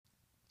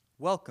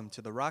Welcome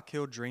to the Rock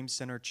Hill Dream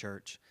Center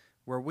Church,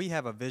 where we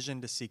have a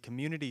vision to see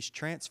communities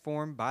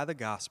transformed by the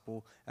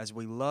gospel as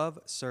we love,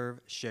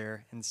 serve,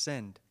 share, and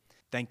send.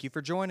 Thank you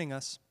for joining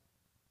us.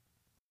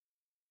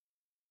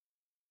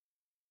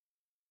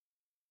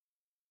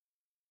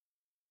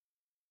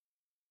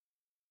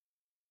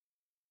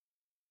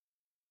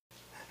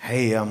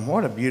 Hey,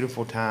 what a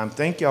beautiful time.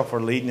 Thank y'all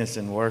for leading us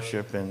in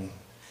worship, and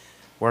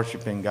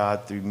worshiping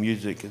God through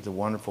music is a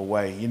wonderful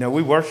way. You know,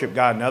 we worship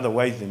God in other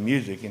ways than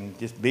music, and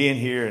just being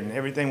here and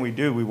everything we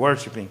do, we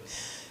worshiping.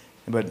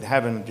 But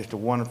having just a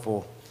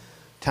wonderful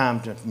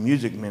time to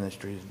music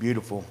ministry is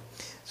beautiful.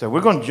 So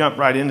we're going to jump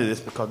right into this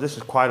because this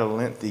is quite a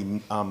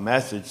lengthy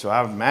message. So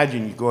I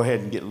imagine you go ahead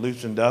and get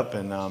loosened up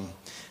and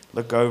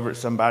look over at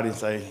somebody and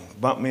say,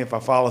 bump me if I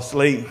fall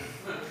asleep.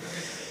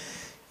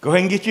 Go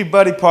ahead and get you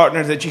buddy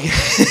partners that you can.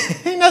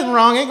 Ain't nothing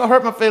wrong. Ain't going to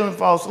hurt my feelings if I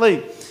fall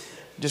asleep.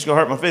 Just going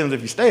to hurt my feelings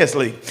if you stay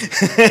asleep.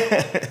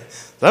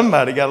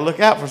 Somebody got to look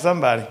out for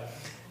somebody.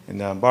 And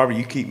Barbara,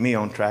 you keep me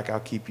on track. I'll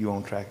keep you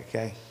on track,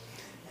 okay?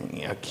 And,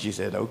 you know, she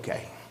said,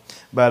 okay.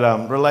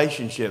 But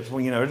relationships,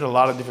 well, you know, there's a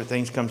lot of different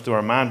things comes to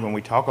our mind when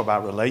we talk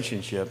about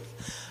relationships.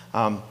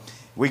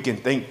 We can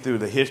think through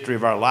the history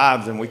of our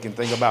lives, and we can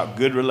think about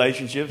good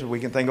relationships, and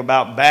we can think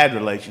about bad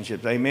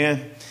relationships.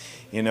 Amen?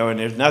 You know, and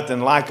there's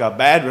nothing like a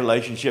bad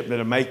relationship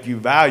that'll make you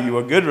value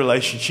a good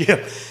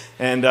relationship.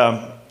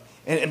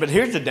 But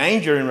here's the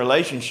danger in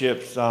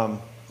relationships, that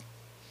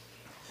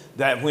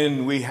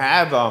when we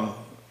have,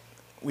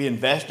 we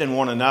invest in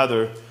one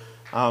another,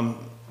 and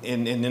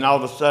then all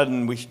of a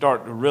sudden we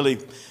start to really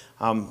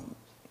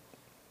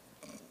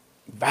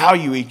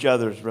value each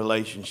other's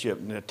relationship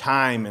and the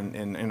time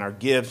and our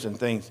gifts and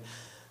things.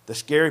 The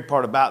scary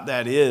part about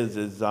that is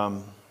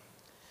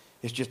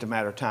it's just a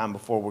matter of time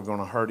before we're going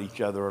to hurt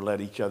each other or let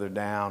each other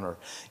down, or,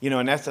 you know,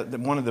 and that's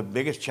one of the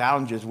biggest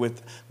challenges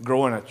with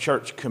growing a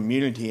church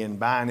community and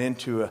buying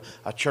into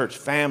a church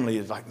family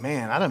is like,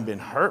 man, I done been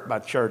hurt by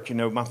church. You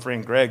know, my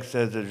friend Greg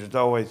says that there's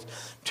always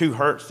two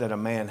hurts that a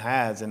man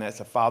has, and that's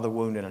a father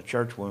wound and a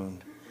church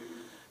wound.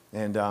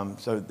 And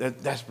so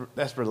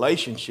that's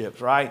relationships,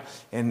 right?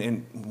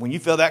 And when you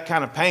feel that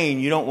kind of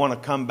pain, you don't want to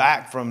come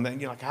back from that.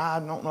 You're like,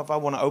 I don't know if I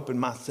want to open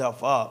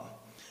myself up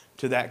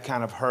to that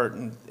kind of hurt,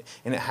 and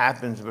it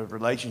happens with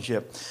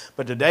relationship.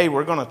 But today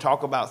we're going to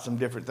talk about some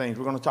different things.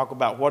 We're going to talk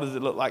about what does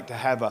it look like to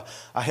have a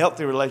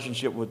healthy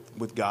relationship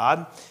with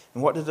God,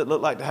 and what does it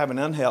look like to have an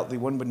unhealthy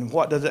one, but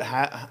what does it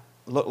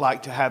look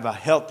like to have a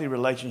healthy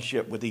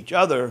relationship with each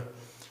other,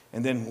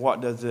 and then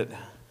what does it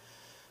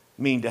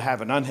mean to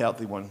have an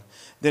unhealthy one.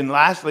 Then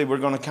lastly, we're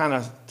going to kind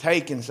of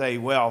take and say,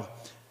 well,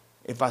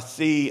 if I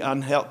see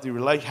unhealthy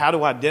relationships, how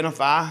do I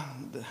identify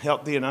the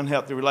healthy and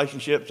unhealthy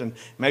relationships, and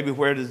maybe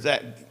where does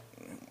that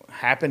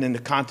happen in the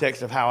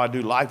context of how I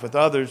do life with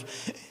others.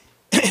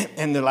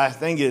 And the last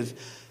thing is,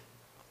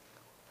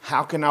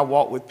 how can I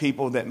walk with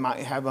people that might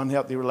have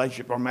unhealthy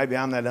relationship, or maybe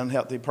I'm that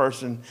unhealthy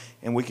person,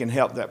 and we can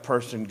help that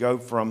person go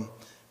from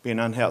being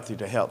unhealthy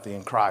to healthy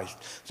in Christ.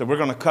 So we're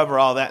going to cover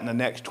all that in the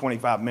next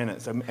 25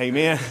 minutes.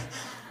 Amen.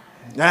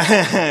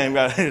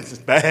 It's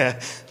bad.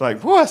 It's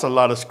like, boy, that's a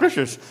lot of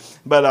scriptures.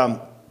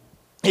 But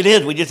it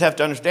is. We just have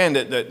to understand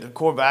that the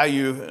core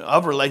value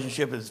of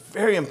relationship is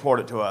very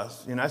important to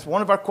us. You know, that's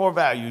one of our core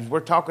values.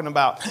 We're talking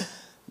about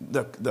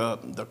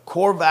the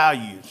core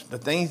values, the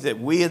things that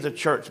we as a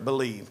church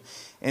believe.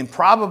 And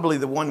probably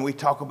the one we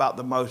talk about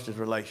the most is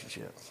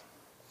relationships.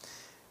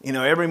 You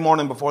know, every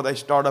morning before they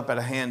start up at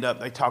a hand up,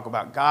 they talk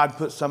about God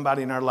put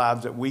somebody in our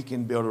lives that we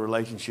can build a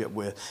relationship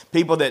with.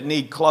 People that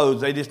need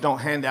clothes, they just don't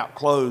hand out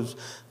clothes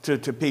to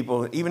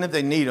people, even if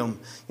they need them.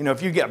 You know,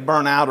 if you get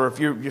burnt out, or if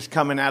you're just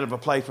coming out of a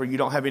place where you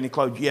don't have any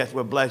clothes, yes,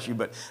 we'll bless you.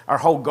 But our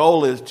whole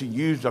goal is to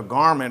use a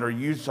garment or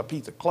use a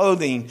piece of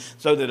clothing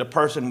so that a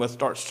person will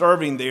start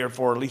serving there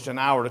for at least an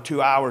hour to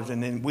 2 hours,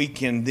 and then we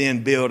can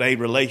then build a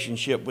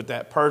relationship with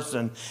that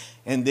person.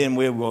 And then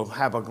we will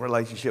have a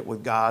relationship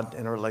with God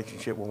and a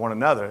relationship with one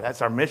another.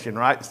 That's our mission,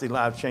 right? To see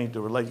lives change to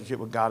a relationship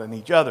with God and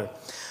each other.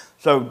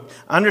 So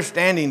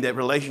understanding that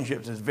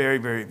relationships is very,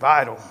 very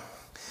vital.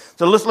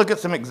 So let's look at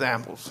some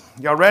examples.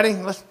 Y'all ready?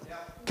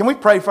 Can we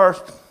pray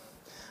first?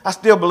 I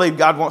still believe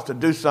God wants to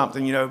do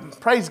something. You know,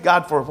 praise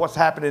God for what's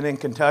happening in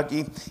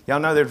Kentucky. Y'all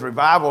know there's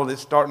revival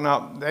that's starting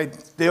up. They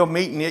still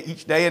meeting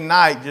each day and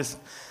night, just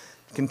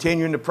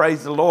continuing to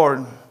praise the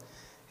Lord.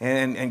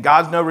 And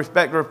God's no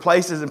respecter of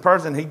places and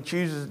person. He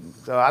chooses.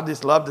 So I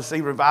just love to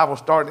see revival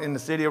start in the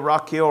city of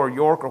Rock Hill or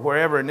York or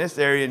wherever in this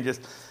area, and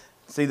just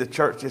see the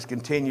church just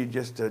continue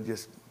to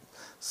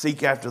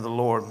seek after the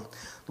Lord.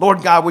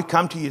 Lord God, we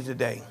come to you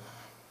today.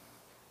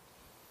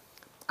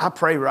 I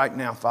pray right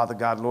now, Father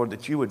God, Lord,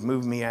 that you would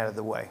move me out of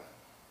the way.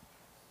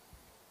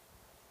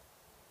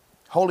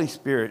 Holy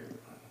Spirit,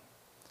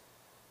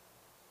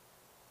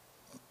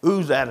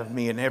 ooze out of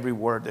me in every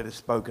word that is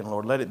spoken,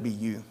 Lord. Let it be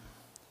you.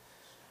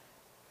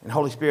 And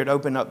Holy Spirit,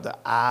 open up the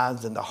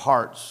eyes and the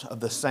hearts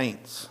of the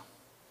saints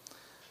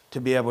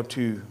to be able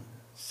to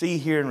see,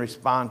 hear, and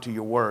respond to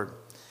your word.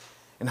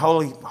 And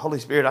Holy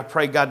Spirit, I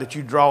pray, God, that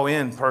you draw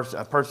in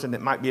a person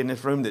that might be in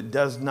this room that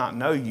does not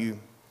know you,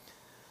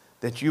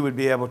 that you would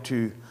be able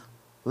to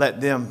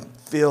let them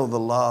feel the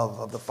love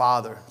of the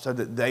Father so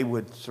that they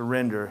would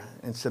surrender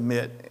and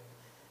submit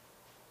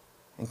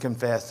and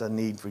confess a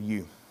need for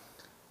you.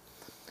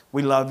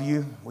 We love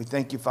you. We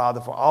thank you,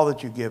 Father, for all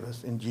that you give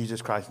us. In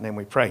Jesus Christ's name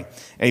we pray.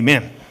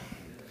 Amen.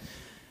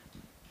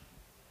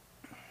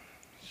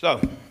 So,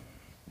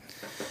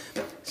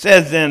 it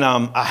says then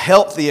a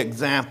healthy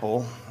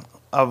example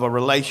of a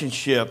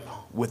relationship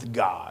with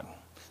God.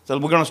 So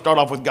we're going to start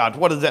off with God.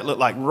 What does that look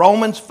like?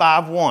 Romans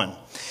 5:1.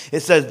 It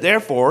says,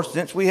 therefore,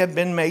 since we have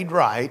been made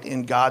right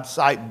in God's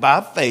sight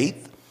by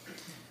faith,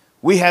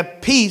 we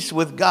have peace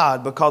with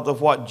God because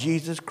of what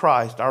Jesus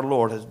Christ, our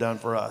Lord, has done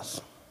for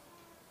us.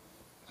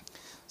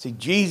 See,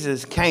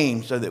 Jesus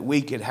came so that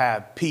we could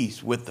have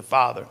peace with the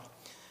Father.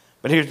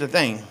 But here's the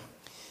thing.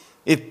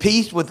 If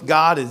peace with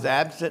God is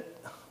absent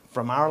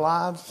from our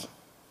lives,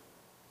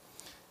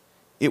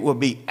 it will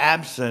be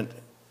absent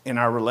in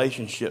our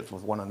relationships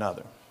with one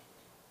another.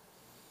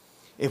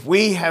 If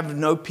we have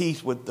no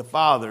peace with the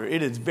Father,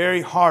 it is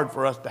very hard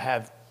for us to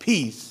have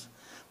peace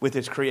with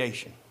His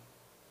creation.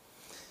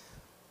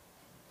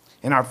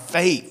 And our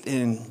faith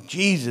in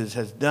Jesus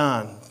has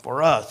done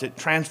for us. It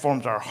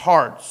transforms our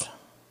hearts.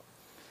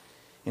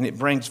 And it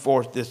brings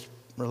forth this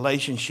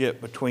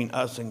relationship between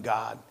us and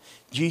God.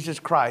 Jesus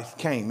Christ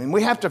came. And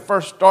we have to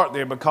first start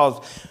there because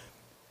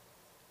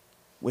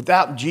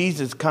without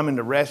Jesus coming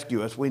to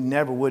rescue us, we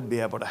never would be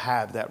able to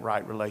have that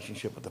right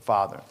relationship with the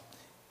Father.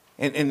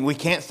 And we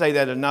can't say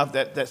that enough.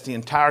 That's the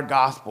entire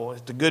gospel.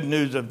 It's the good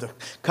news of the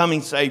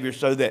coming Savior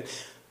so that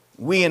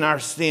we in our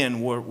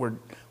sin were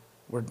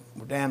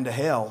damned to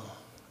hell.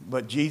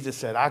 But Jesus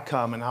said, I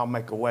come and I'll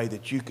make a way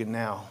that you can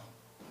now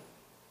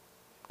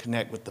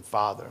connect with the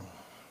Father.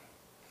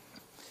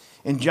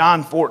 In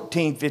John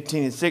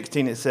 14:15 and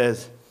 16, it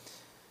says,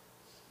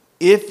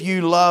 if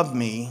you love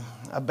me,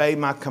 obey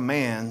my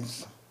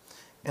commands,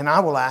 and I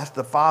will ask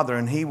the Father,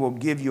 and He will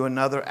give you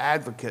another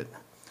advocate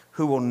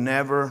who will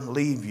never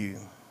leave you.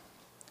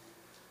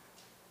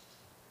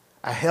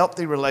 A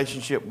healthy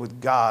relationship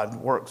with God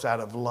works out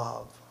of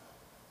love.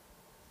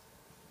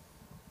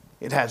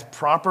 It has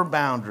proper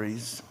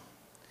boundaries,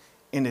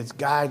 and it's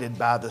guided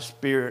by the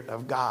Spirit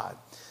of God.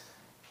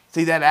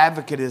 See, that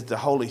advocate is the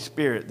Holy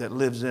Spirit that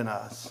lives in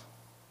us.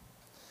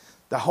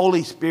 The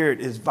Holy Spirit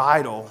is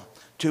vital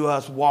to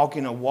us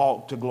walking a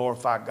walk to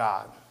glorify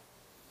God.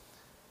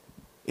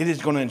 It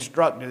is going to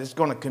instruct it. It's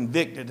going to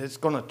convict it. It's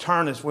going to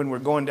turn us when we're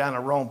going down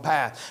a wrong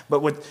path.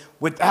 But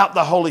without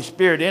the Holy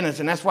Spirit in us,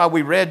 and that's why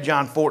we read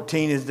John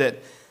 14, is that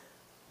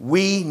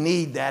we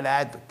need that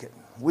advocate.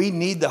 We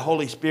need the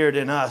Holy Spirit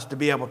in us to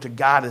be able to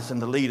guide us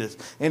and to lead us.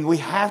 And we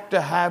have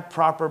to have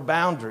proper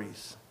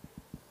boundaries.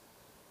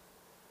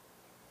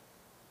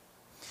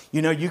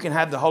 You know, you can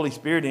have the Holy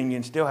Spirit in you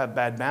and still have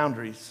bad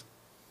boundaries.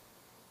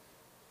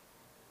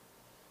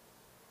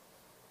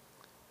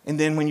 And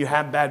then when you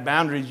have bad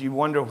boundaries, you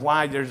wonder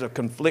why there's a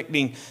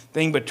conflicting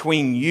thing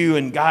between you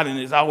and God. And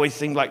it always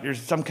seems like there's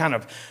some kind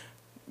of,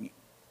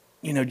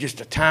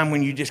 just a time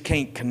when you just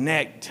can't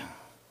connect.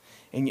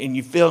 And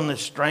you feel this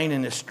strain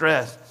and this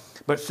stress.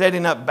 But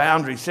setting up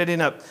boundaries,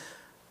 setting up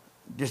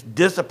just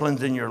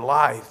disciplines in your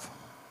life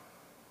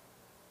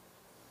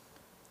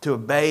to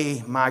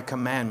obey my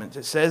commandments.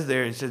 It says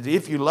there, it says,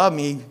 if you love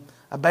me,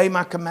 obey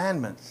my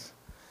commandments.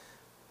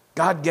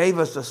 God gave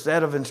us a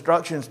set of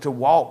instructions to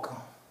walk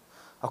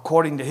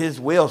according to His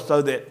will,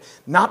 so that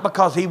not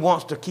because He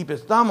wants to keep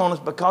His thumb on us,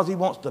 because He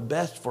wants the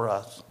best for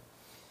us.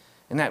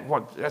 And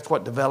that's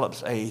what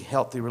develops a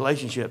healthy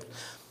relationship.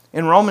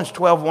 In Romans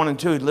 12:1 and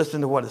 2, listen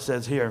to what it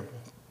says here.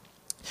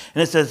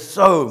 And it says,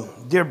 so,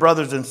 dear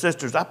brothers and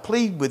sisters, I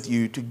plead with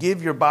you to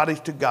give your bodies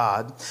to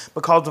God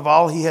because of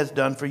all He has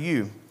done for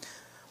you.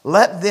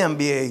 Let them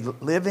be a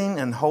living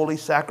and holy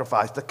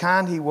sacrifice, the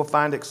kind He will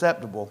find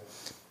acceptable.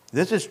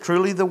 This is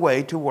truly the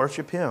way to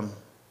worship Him.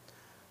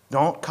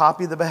 Don't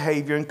copy the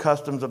behavior and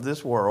customs of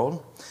this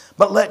world,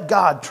 but let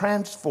God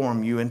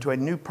transform you into a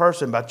new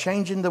person by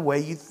changing the way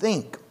you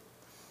think.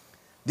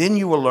 Then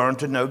you will learn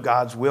to know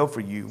God's will for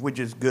you, which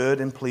is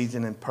good and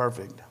pleasing and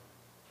perfect.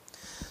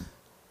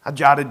 I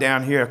jotted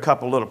down here a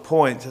couple little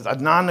points. A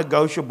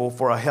non-negotiable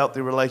for a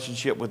healthy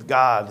relationship with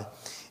God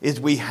is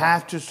we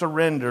have to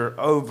surrender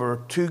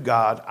over to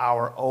God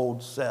our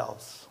old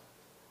selves.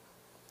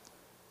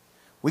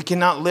 We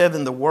cannot live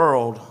in the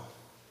world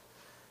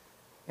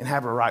and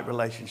have a right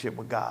relationship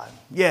with God.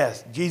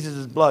 Yes,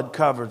 Jesus' blood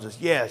covers us.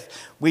 Yes,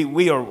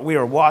 we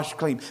are washed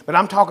clean. But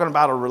I'm talking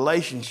about a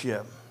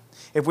relationship.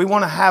 If we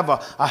want to have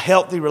a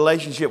healthy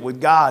relationship with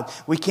God,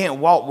 we can't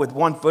walk with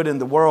one foot in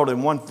the world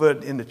and one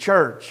foot in the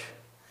church.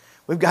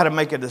 We've got to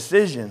make a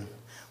decision.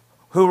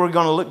 Who we're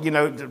going to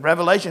look, the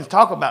Revelations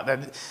talk about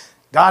that.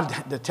 God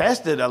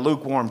detested a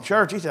lukewarm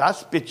church. He said, I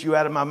spit you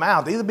out of my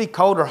mouth. Either be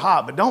cold or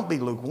hot, but don't be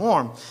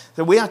lukewarm.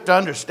 So we have to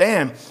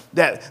understand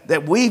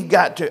that we've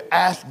got to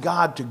ask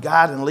God to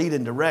guide and lead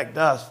and direct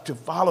us to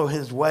follow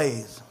His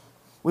ways.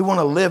 We want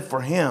to live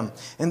for Him.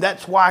 And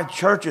that's why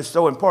church is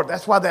so important.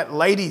 That's why that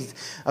ladies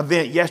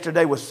event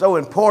yesterday was so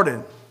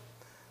important.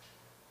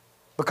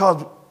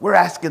 Because we're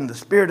asking the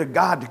Spirit of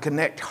God to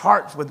connect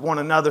hearts with one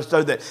another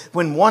so that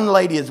when one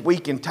lady is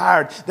weak and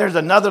tired, there's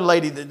another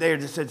lady there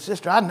that said,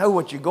 sister, I know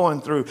what you're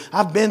going through.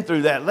 I've been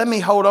through that. Let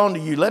me hold on to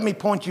you. Let me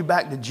point you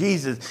back to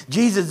Jesus.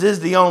 Jesus is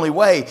the only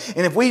way.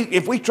 And if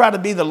we try to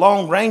be the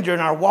Lone Ranger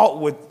in our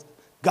walk with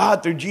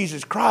God through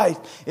Jesus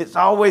Christ, it's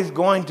always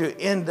going to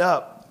end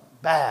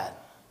up bad.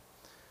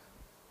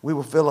 We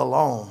will feel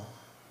alone.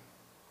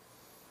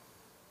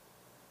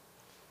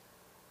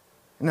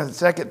 And the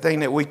second thing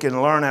that we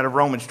can learn out of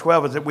Romans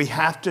 12 is that we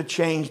have to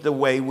change the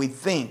way we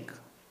think.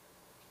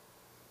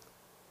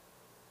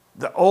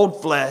 The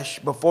old flesh,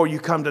 before you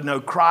come to know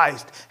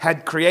Christ,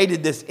 had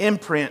created this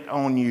imprint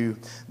on you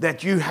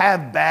that you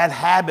have bad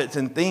habits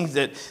and things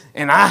that,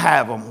 and I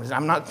have them.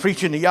 I'm not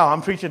preaching to y'all,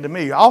 I'm preaching to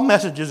me. All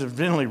messages are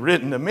generally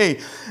written to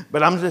me,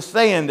 but I'm just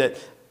saying that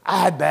I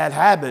had bad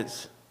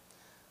habits.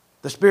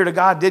 The Spirit of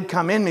God did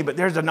come in me, but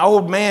there's an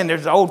old man,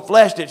 there's an old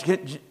flesh that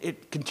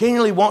it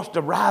continually wants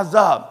to rise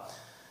up.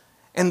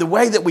 And the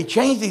way that we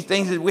change these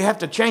things is we have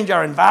to change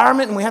our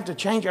environment and we have to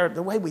change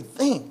the way we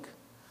think.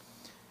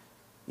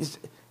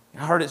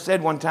 I heard it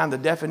said one time the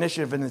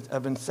definition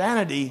of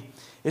insanity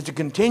is to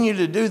continue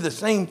to do the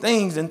same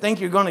things and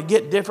think you're going to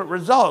get different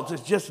results.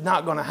 It's just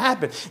not going to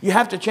happen. You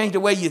have to change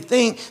the way you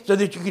think so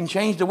that you can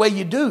change the way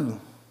you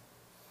do.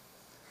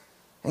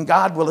 And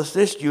God will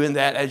assist you in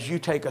that as you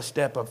take a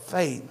step of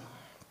faith.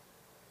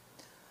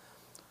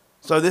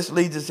 So this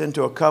leads us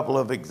into a couple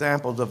of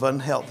examples of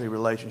unhealthy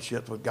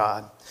relationships with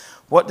God.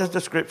 What does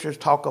the scriptures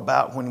talk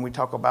about when we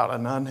talk about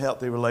an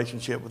unhealthy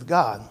relationship with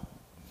God?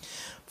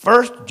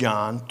 1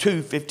 John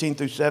 2, 15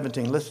 through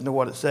 17, listen to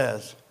what it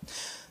says. It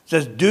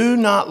says, do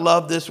not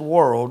love this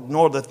world,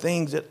 nor the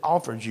things it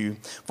offers you.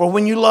 For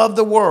when you love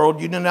the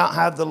world, you do not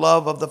have the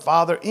love of the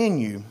Father in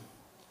you.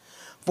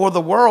 For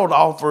the world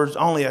offers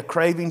only a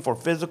craving for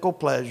physical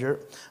pleasure,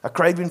 a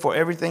craving for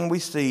everything we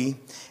see,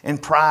 and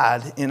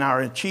pride in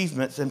our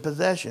achievements and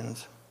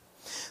possessions.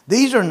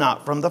 These are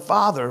not from the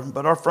Father,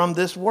 but are from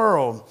this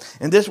world.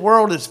 And this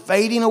world is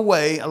fading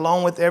away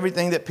along with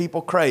everything that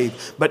people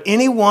crave. But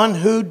anyone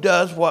who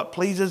does what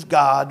pleases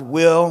God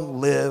will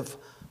live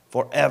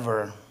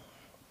forever.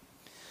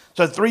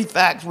 So 3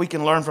 facts we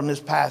can learn from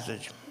this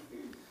passage.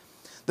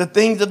 The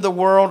things of the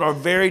world are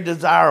very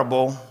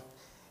desirable,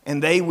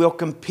 and they will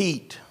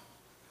compete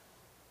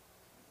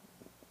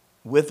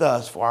with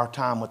us for our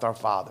time with our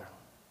Father.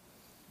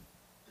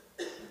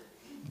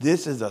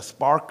 This is a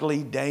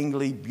sparkly,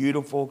 dangly,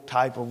 beautiful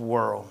type of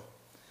world.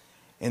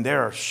 And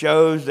there are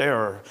shows,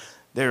 there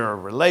are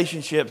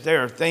relationships,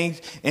 there are things,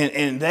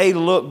 and they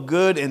look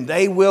good, and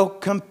they will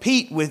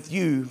compete with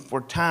you for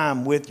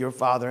time with your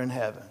Father in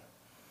heaven.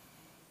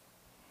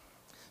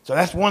 So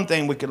that's one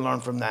thing we can learn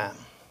from that.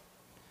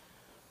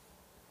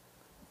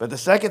 But the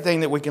second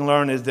thing that we can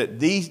learn is that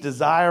these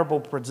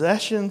desirable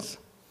possessions,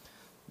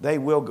 they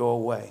will go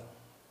away.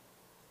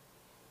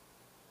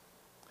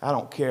 I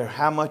don't care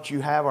how much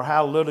you have or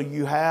how little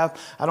you have.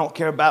 I don't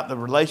care about the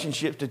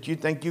relationships that you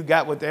think you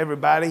got with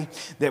everybody.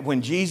 That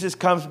when Jesus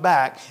comes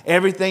back,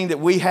 everything that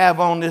we have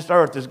on this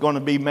earth is going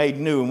to be made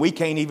new. And we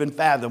can't even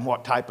fathom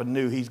what type of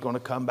new he's going to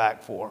come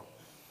back for.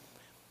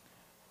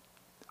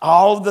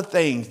 All the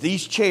things,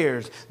 these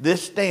chairs,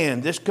 this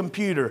stand, this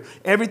computer,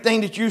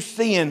 everything that you're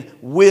seeing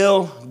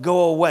will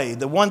go away.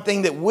 The one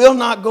thing that will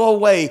not go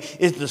away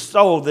is the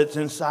soul that's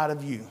inside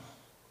of you.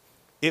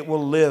 It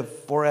will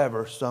live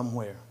forever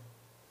somewhere.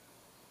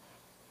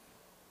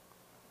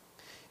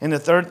 And the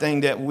third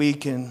thing that we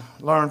can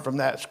learn from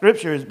that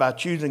scripture is by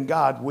choosing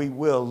God, we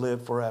will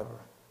live forever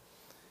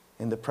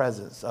in the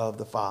presence of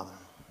the Father.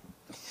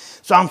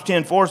 Psalms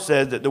 10:4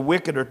 says that the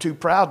wicked are too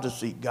proud to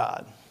seek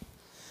God.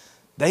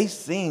 They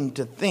seem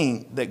to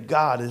think that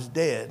God is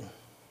dead.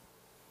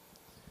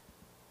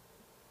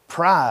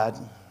 Pride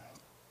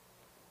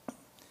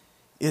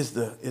is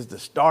the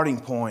starting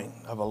point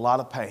of a lot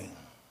of pain.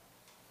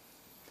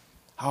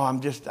 Oh,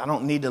 I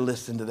don't need to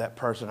listen to that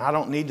person. I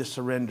don't need to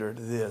surrender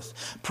to this.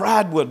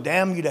 Pride will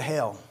damn you to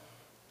hell.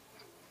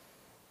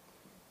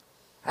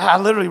 I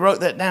literally wrote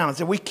that down. I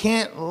said, we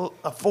can't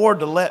afford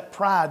to let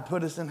pride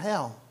put us in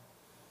hell.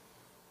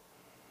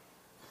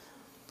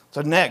 So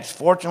next,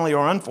 fortunately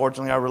or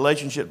unfortunately, our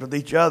relationship with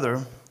each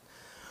other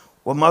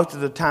will most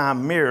of the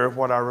time mirror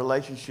what our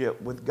relationship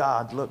with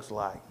God looks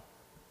like.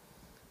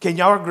 Can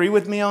y'all agree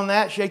with me on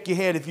that? Shake your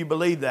head if you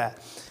believe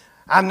that.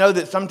 I know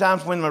that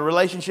sometimes when my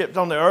relationships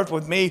on the earth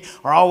with me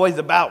are always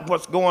about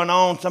what's going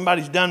on,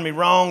 somebody's done me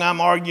wrong,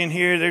 I'm arguing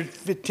here, there's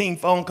 15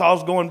 phone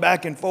calls going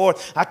back and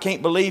forth, I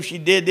can't believe she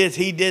did this,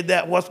 he did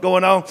that, what's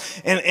going on?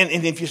 And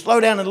if you slow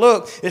down and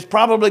look, it's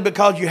probably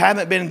because you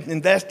haven't been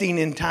investing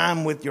in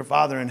time with your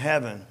Father in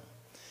heaven.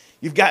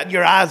 You've got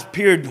your eyes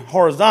peered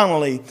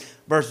horizontally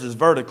versus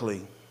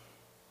vertically.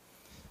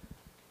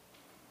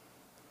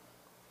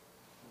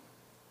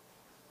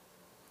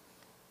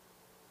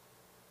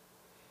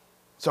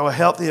 So a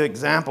healthy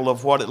example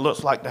of what it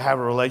looks like to have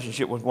a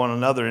relationship with one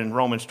another in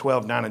Romans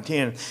 12, 9 and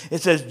 10,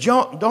 it says,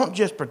 don't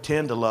just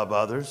pretend to love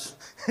others.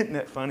 Isn't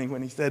that funny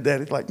when he said that?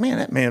 It's like, man,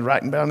 that man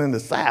writing down in the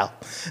South.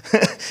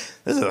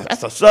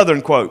 That's a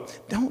Southern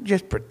quote. Don't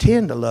just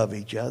pretend to love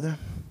each other.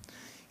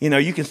 You know,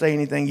 you can say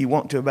anything you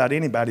want to about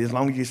anybody as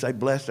long as you say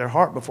bless their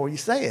heart before you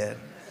say it.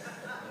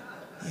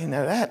 You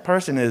know, that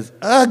person is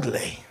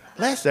ugly.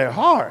 Bless their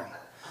heart.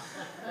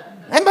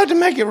 I'm about to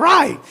make it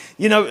right.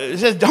 You know, it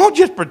says don't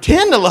just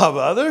pretend to love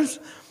others.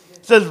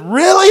 It says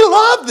really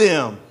love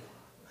them.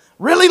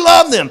 Really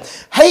love them.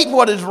 Hate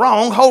what is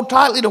wrong. Hold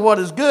tightly to what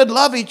is good.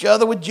 Love each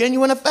other with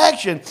genuine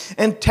affection.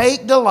 And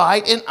take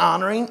delight in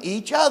honoring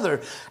each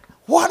other.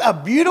 What a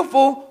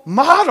beautiful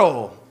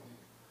model.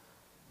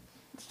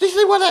 Do you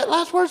see what that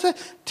last word said?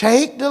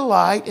 Take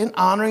delight in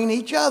honoring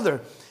each other.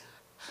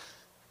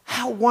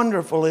 How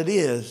wonderful it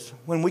is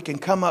when we can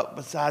come up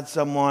beside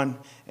someone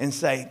and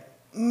say,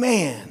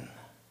 man,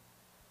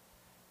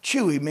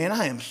 Chewy, man,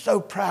 I am so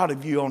proud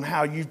of you on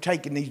how you've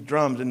taken these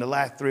drums in the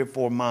last 3 or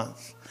 4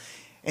 months.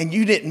 And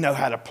you didn't know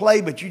how to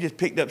play, but you just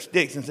picked up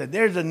sticks and said,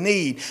 there's a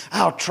need,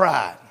 I'll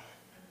try it.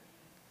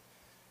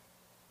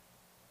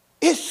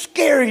 It's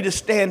scary to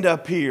stand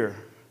up here.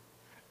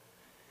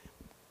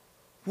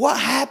 What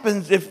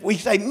happens if we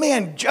say,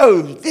 man,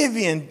 Joe,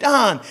 Vivian,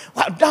 Don,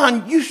 wow,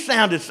 Don, you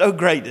sounded so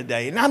great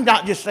today. And I'm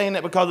not just saying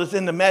that because it's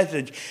in the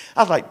message.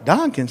 I was like,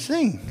 Don can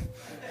sing.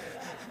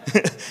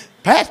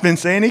 Pat's been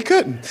saying he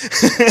couldn't.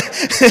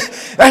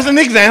 That's an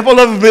example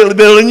of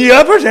building you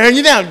up or tearing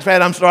you down.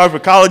 Pat, I'm sorry for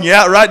calling you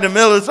out right in the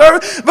middle of the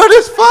service, but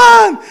it's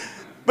fun.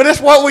 But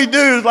that's what we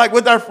do, is like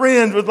with our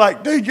friends, was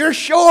like, dude, you're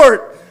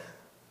short.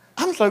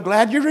 I'm so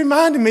glad you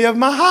reminded me of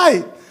my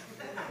height.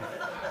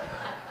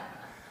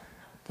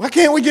 Why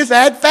can't we just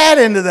add fat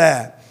into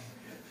that?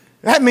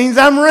 That means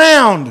I'm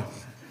round.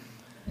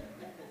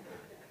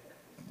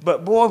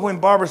 But boy, when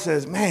Barbara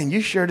says, man, you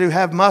sure do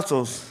have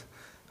muscles,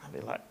 I'll be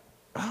like,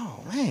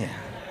 oh, man.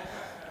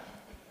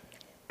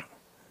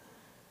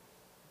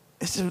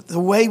 It's the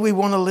way we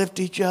want to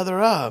lift each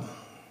other up.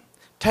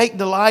 Take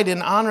delight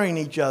in honoring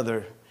each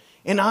other,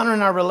 in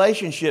honoring our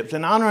relationships,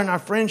 in honoring our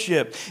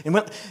friendship.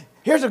 And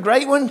here's a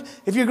great one.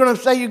 If you're going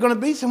to say you're going to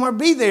be somewhere,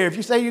 be there. If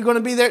you say you're going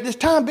to be there at this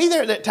time, be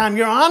there at that time.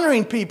 You're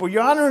honoring people.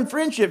 You're honoring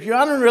friendships. You're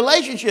honoring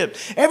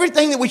relationships.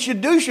 Everything that we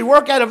should do should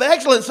work out of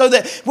excellence so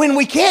that when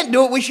we can't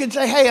do it, we should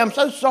say, hey, I'm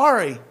so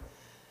sorry.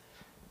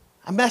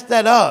 I messed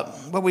that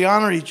up. But we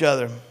honor each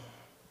other.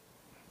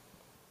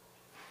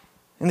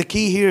 And the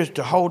key here is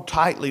to hold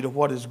tightly to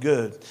what is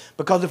good.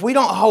 Because if we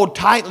don't hold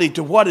tightly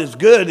to what is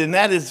good, and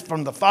that is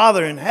from the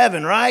Father in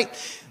heaven, right?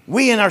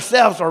 We in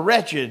ourselves are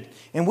wretched,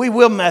 and we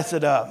will mess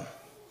it up.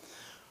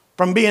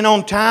 From being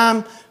on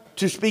time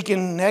to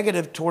speaking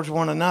negative towards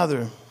one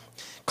another.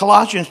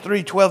 Colossians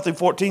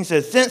 3:12-14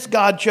 says, since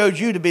God chose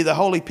you to be the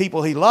holy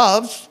people he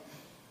loves,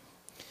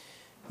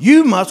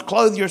 you must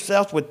clothe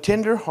yourself with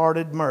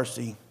tender-hearted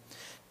mercy,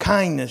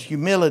 kindness,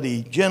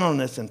 humility,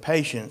 gentleness, and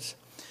patience.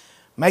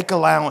 Make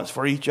allowance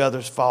for each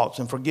other's faults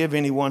and forgive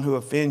anyone who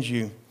offends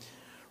you.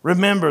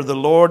 Remember, the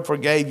Lord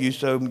forgave you,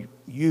 so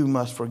you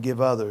must forgive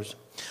others.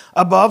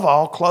 Above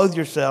all, clothe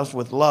yourselves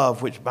with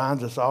love, which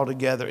binds us all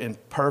together in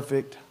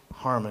perfect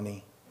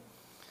harmony.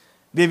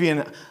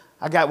 Vivian,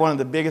 I got one of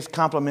the biggest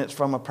compliments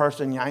from a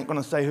person. I ain't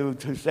going to say who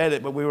said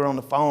it, but we were on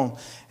the phone,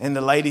 and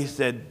the lady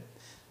said,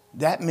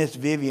 that Miss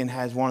Vivian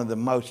has one of the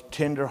most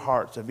tender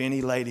hearts of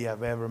any lady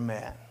I've ever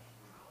met.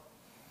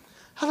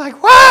 I was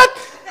like,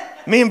 what?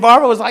 Me and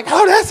Barbara was like,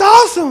 oh, that's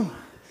awesome.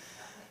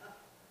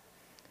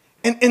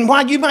 And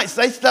while you might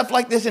say stuff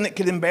like this and it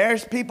could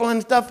embarrass people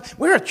and stuff,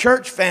 we're a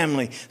church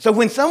family. So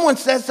when someone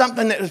says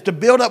something that is to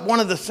build up one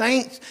of the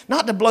saints,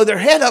 not to blow their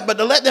head up, but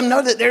to let them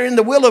know that they're in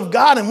the will of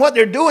God and what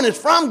they're doing is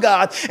from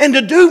God and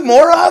to do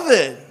more of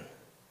it.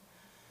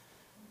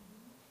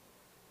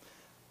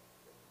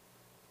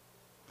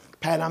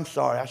 Pat, I'm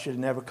sorry. I should have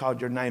never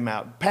called your name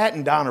out. Pat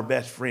and Don are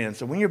best friends.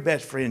 So when you're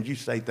best friends, you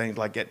say things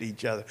like that to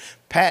each other.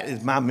 Pat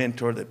is my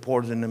mentor that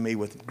pours into me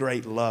with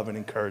great love and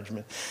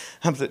encouragement.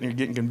 I'm sitting here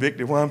getting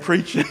convicted while I'm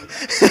preaching.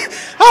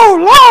 Oh,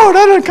 Lord,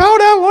 I done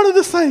called out one of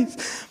the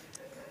saints.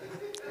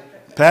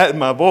 Pat,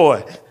 my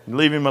boy.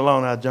 Leave him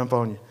alone, I'll jump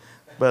on you.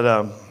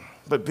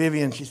 But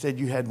Vivian, she said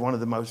you had one of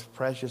the most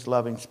precious,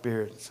 loving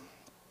spirits.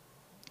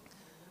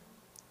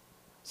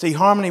 See,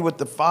 harmony with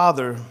the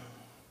Father.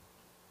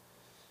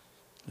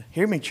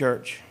 Hear me,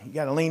 church. You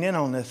got to lean in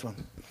on this one.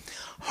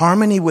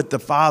 Harmony with the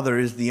Father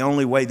is the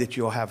only way that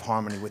you'll have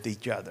harmony with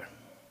each other.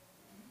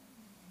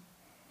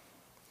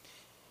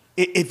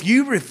 If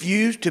you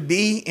refuse to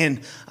be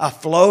in a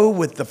flow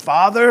with the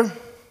Father,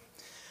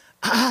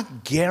 I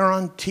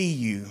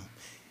guarantee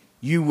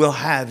you will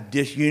have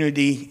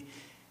disunity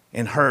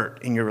and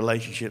hurt in your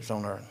relationships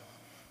on earth.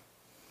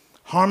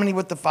 Harmony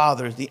with the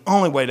Father is the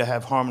only way to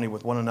have harmony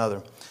with one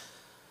another.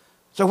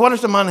 So what are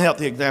some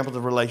unhealthy examples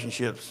of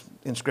relationships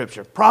in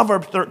Scripture?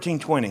 Proverbs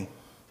 13:20.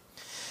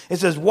 It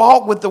says,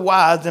 walk with the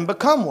wise and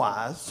become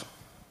wise.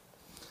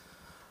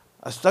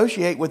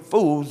 Associate with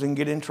fools and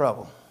get in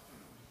trouble.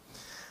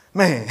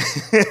 Man,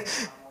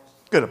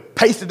 Could have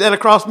pasted that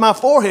across my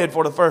forehead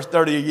for the first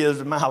 30 years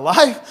of my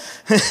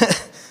life.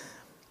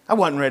 I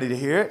wasn't ready to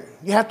hear it.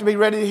 You have to be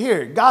ready to hear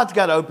it. God's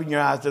got to open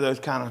your eyes to those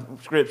kind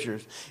of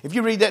scriptures. If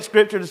you read that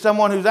scripture to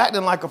someone who's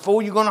acting like a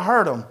fool, you're going to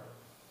hurt them.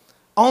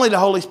 Only the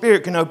Holy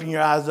Spirit can open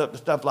your eyes up to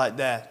stuff like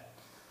that.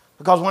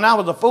 Because when I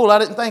was a fool, I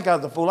didn't think I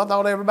was a fool. I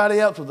thought everybody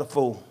else was a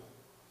fool.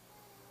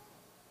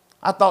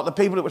 I thought the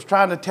people that was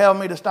trying to tell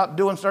me to stop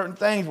doing certain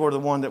things were the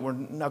ones that were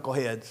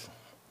knuckleheads.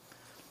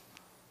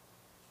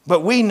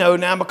 But we know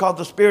now, because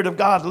the Spirit of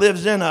God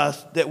lives in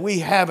us, that we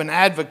have an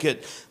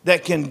advocate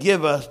that can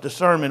give us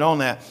discernment on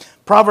that.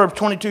 Proverbs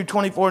 22,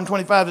 24, and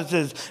 25, it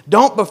says,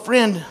 don't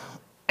befriend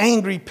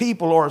angry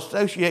people or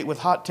associate with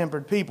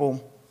hot-tempered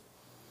people,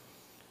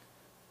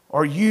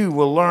 or you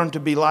will learn to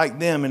be like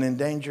them and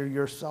endanger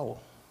your soul.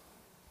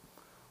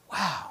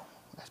 Wow,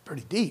 that's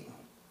pretty deep.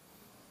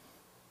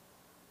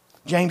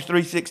 James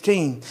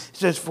 3:16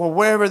 says, for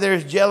wherever there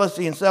is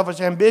jealousy and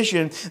selfish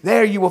ambition,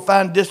 there you will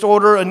find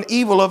disorder and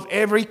evil of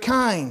every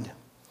kind.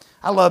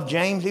 I love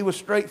James. He was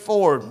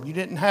straightforward. You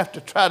didn't have to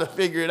try to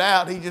figure it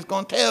out. He's just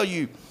going to tell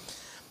you.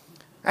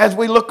 As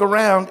we look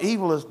around,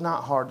 evil is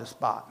not hard to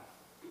spot.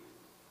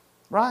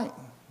 Right?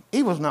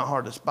 Evil's not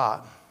hard to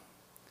spot.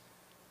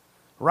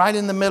 Right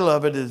in the middle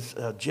of it is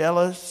a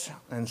jealous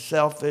and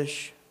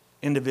selfish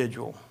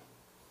individual.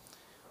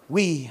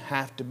 We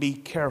have to be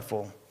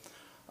careful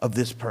of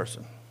this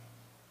person.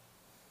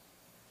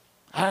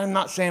 I'm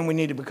not saying we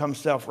need to become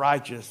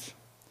self-righteous.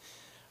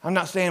 I'm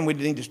not saying we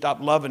need to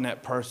stop loving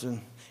that person.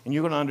 And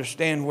you're going to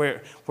understand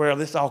where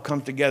this all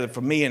comes together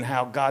for me and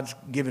how God's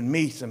given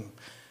me some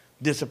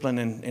discipline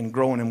and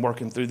growing and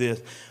working through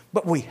this.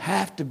 But we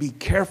have to be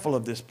careful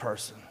of this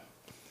person.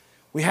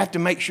 We have to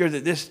make sure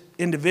that this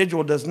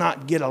individual does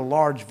not get a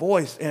large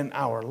voice in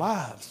our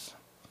lives.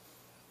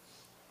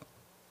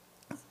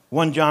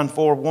 1 John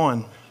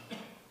 4:1.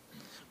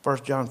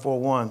 1 John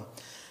 4:1.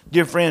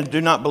 Dear friends,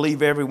 do not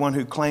believe everyone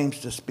who claims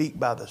to speak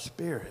by the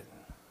Spirit.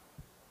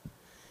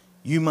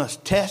 You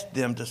must test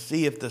them to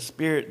see if the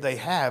Spirit they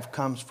have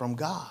comes from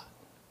God.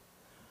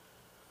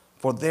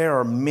 For there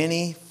are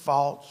many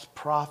false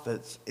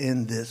prophets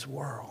in this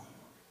world.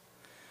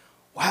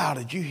 Wow,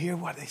 did you hear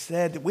what they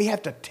said? That we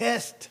have to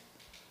test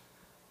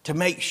to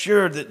make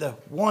sure that the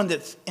one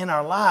that's in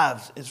our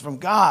lives is from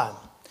God.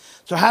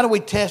 So how do we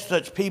test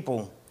such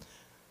people?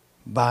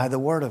 By the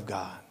Word of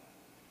God.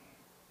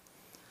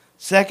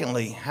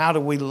 Secondly, how do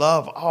we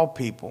love all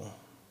people?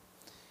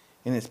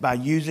 And it's by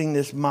using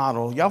this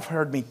model. Y'all have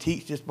heard me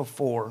teach this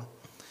before.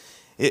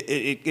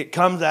 It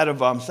comes out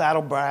of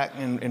Saddleback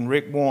and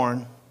Rick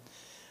Warren.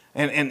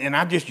 And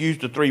I just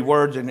used the 3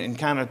 words and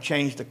kind of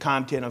changed the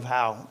content of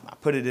how I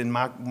put it in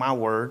my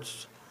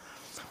words.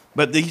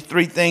 But these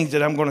 3 things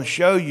that I'm going to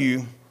show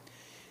you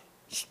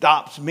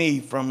stops me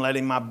from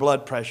letting my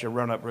blood pressure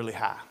run up really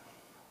high.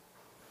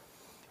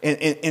 And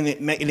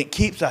it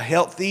keeps a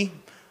healthy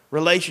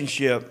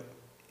relationship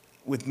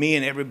with me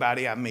and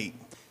everybody I meet.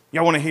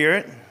 Y'all want to hear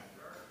it?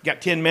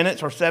 Got 10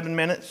 minutes or 7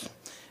 minutes,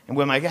 and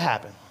we'll make it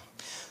happen.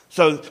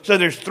 So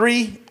there's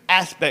 3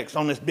 aspects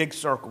on this big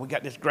circle. We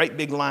got this great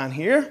big line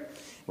here.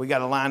 We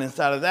got a line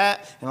inside of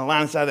that and a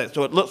line inside of that.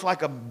 So it looks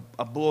like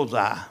a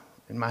bullseye,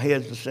 and my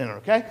head's the center,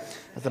 okay?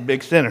 That's a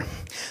big center.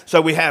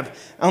 So we have,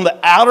 on the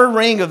outer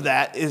ring of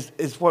that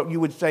is what you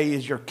would say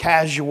is your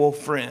casual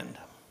friend.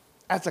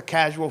 That's a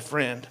casual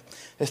friend.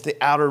 It's the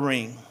outer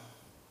ring.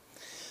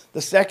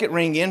 The second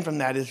ring in from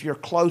that is your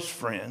close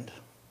friend.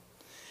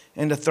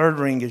 And the third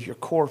ring is your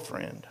core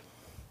friend.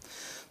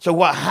 So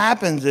what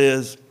happens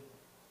is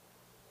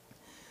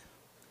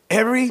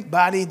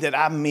everybody that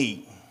I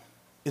meet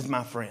is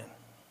my friend.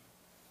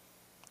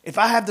 If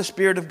I have the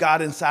Spirit of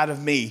God inside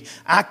of me,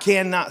 I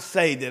cannot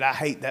say that I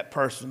hate that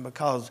person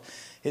because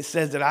it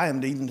says that I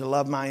am even to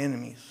love my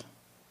enemies.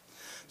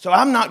 So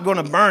I'm not going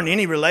to burn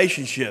any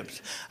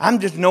relationships. I'm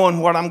just knowing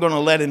what I'm going to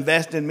let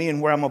invest in me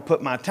and where I'm going to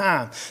put my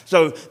time.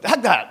 So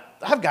I've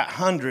got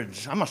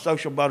hundreds. I'm a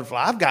social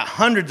butterfly. I've got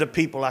hundreds of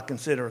people I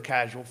consider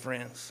casual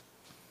friends.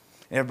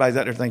 Everybody's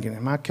out there thinking,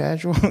 am I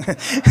casual?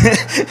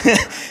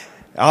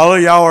 All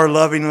of y'all are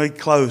lovingly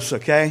close,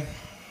 okay?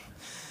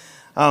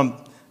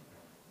 But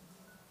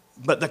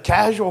the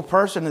casual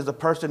person is the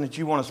person that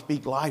you want to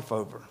speak life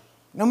over.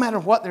 No matter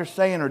what they're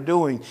saying or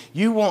doing,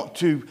 you want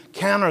to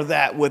counter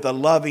that with a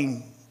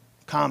loving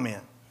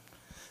comment.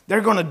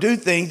 They're going to do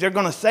things, they're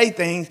going to say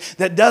things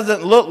that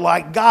doesn't look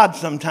like God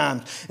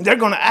sometimes. And they're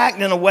going to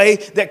act in a way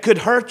that could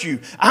hurt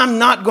you. I'm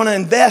not going to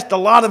invest a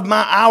lot of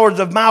my hours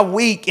of my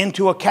week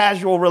into a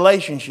casual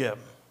relationship.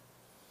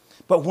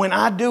 But when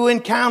I do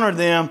encounter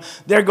them,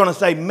 they're going to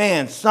say,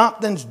 man,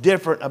 something's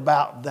different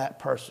about that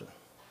person.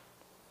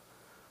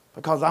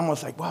 Because I'm going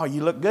to say, wow,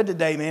 you look good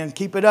today, man.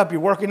 Keep it up. You're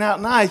working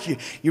out nice.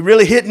 You're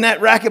really hitting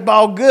that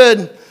racquetball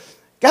good.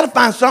 Got to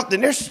find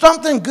something. There's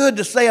something good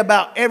to say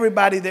about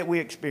everybody that we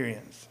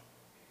experience.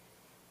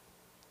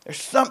 There's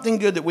something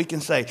good that we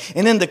can say.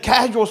 And in the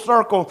casual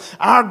circle,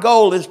 our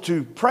goal is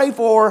to pray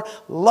for,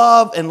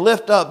 love, and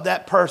lift up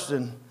that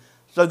person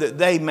so that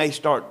they may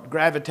start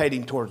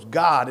gravitating towards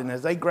God. And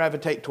as they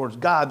gravitate towards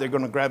God, they're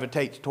going to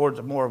gravitate towards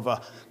more of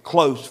a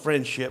close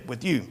friendship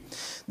with you.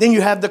 Then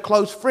you have the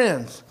close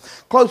friends.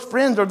 Close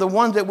friends are the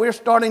ones that we're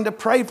starting to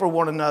pray for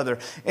one another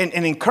and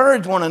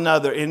encourage one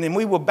another. And then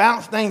we will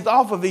bounce things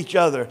off of each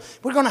other.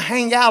 We're going to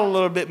hang out a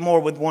little bit more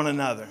with one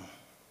another.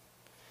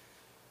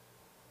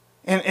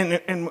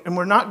 And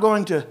we're not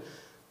going to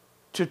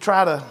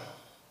try to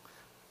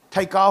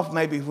take off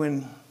maybe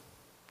when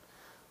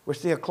we're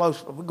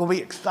going to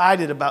be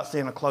excited about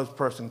seeing a close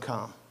person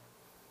come.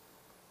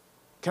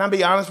 Can I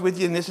be honest with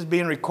you? And this is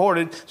being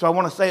recorded, so I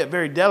want to say it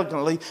very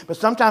delicately. But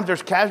sometimes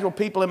there's casual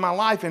people in my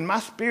life, and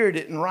my spirit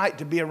isn't right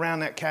to be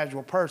around that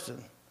casual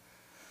person.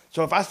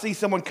 So if I see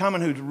someone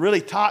coming who's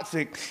really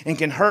toxic and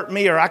can hurt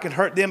me, or I could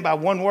hurt them by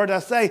one word I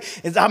say,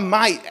 is I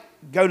might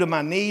go to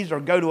my knees or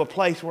go to a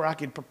place where I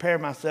can prepare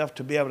myself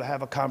to be able to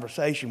have a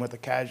conversation with a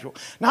casual.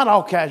 Not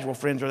all casual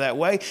friends are that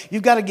way.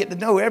 You've got to get to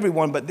know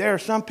everyone, but there are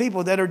some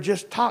people that are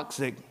just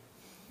toxic.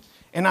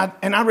 And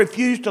I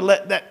refuse to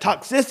let that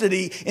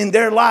toxicity in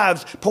their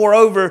lives pour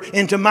over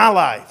into my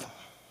life.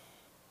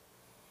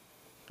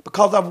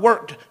 Because I've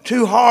worked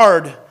too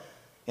hard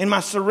in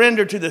my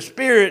surrender to the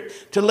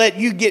Spirit to let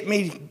you get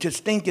me to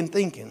stinking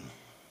thinking.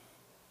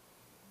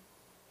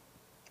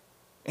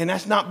 And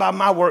that's not by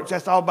my works,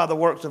 that's all by the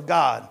works of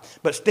God.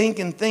 But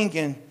stinking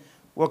thinking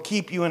will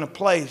keep you in a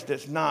place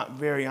that's not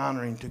very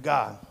honoring to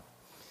God.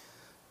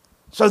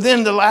 So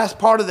then the last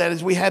part of that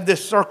is we have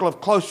this circle of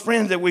close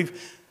friends that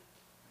we've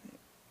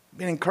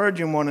been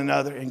encouraging one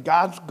another. And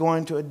God's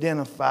going to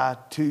identify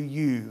to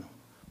you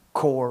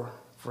core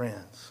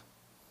friends.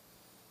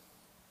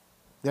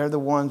 They're the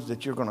ones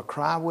that you're going to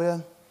cry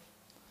with,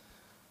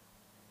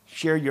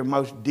 share your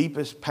most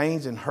deepest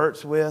pains and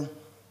hurts with.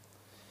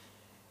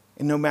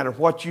 And no matter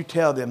what you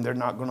tell them, they're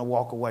not going to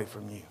walk away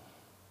from you.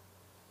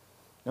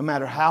 No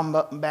matter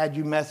how bad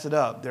you mess it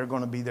up, they're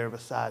going to be there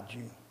beside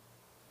you.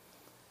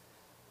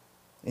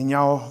 And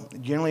y'all,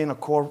 generally in a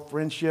core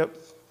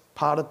friendship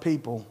pot of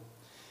people,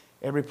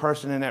 every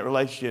person in that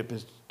relationship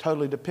is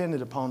totally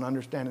dependent upon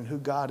understanding who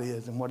God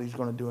is and what He's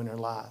going to do in their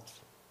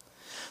lives.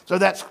 So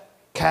that's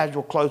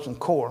casual, close, and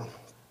core.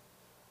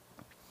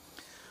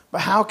 But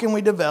how can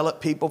we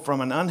develop people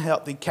from an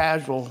unhealthy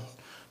casual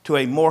to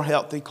a more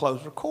healthy,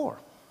 closer core?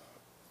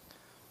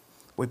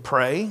 We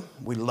pray,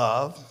 we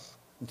love,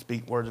 and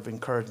speak words of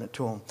encouragement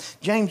to them.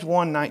 James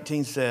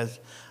 1:19 says,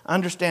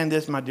 understand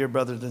this, my dear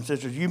brothers and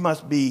sisters, you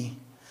must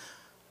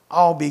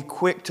all be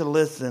quick to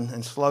listen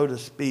and slow to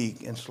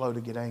speak and slow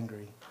to get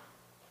angry.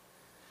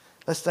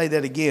 Let's say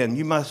that again.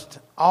 You must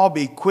all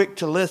be quick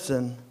to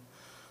listen,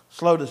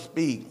 slow to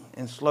speak,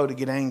 and slow to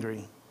get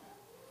angry.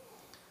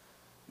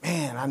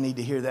 Man, I need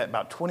to hear that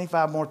about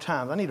 25 more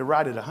times. I need to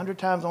write it 100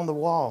 times on the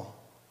wall.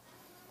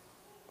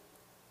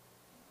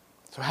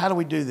 So how do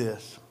we do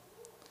this?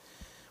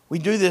 We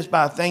do this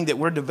by a thing that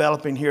we're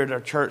developing here at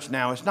our church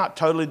now. It's not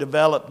totally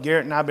developed.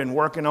 Garrett and I have been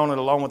working on it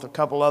along with a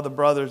couple other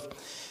brothers.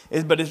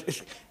 But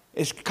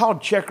it's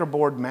called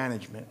checkerboard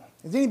management.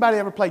 Has anybody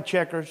ever played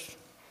checkers?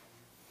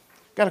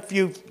 Got a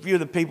few of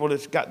the people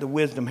that's got the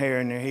wisdom hair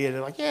in their head.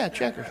 They're like, yeah,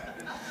 checkers.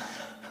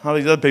 All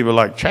these other people are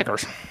like,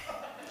 checkers.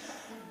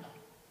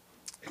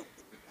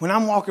 When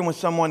I'm walking with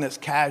someone that's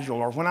casual,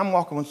 or when I'm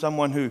walking with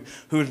someone who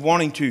is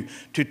wanting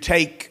to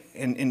take,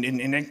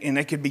 and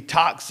they could be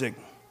toxic,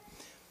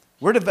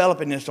 we're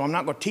developing this, so I'm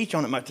not going to teach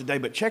on it much today,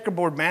 but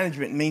checkerboard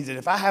management means that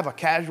if I have a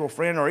casual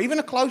friend or even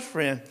a close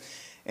friend,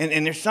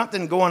 and there's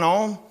something going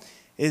on,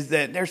 is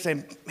that they're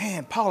saying,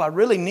 man, Paul, I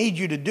really need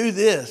you to do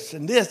this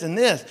and this and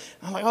this.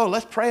 And I'm like, oh,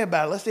 let's pray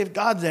about it. Let's see if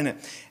God's in it.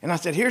 And I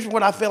said, here's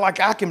what I feel like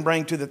I can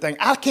bring to the thing.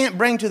 I can't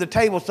bring to the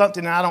table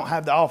something that I don't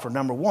have to offer,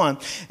 number one.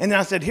 And then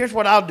I said, here's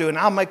what I'll do, and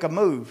I'll make a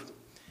move.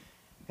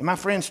 And my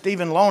friend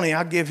Stephen Loney,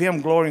 I give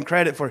him glory and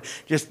credit for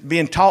just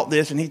being taught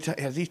this, and he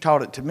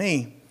taught it to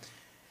me.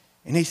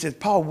 And he said,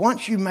 Paul,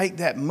 once you make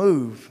that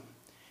move,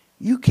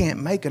 you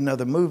can't make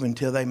another move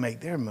until they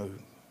make their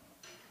move.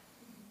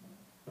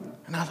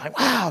 And I was like,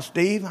 wow,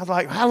 Steve. I was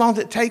like, how long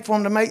does it take for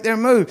them to make their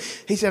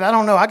move? He said, I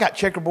don't know. I got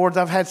checkerboards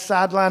I've had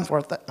sidelined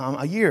for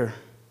a year.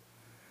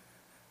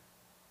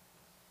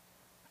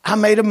 I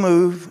made a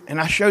move, and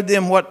I showed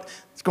them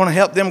what's going to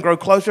help them grow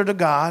closer to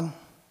God.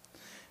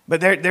 But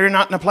they're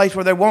not in a place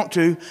where they want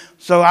to.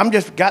 So I'm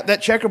just got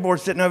that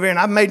checkerboard sitting over here, and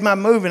I've made my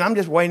move, and I'm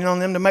just waiting on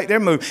them to make their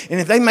move. And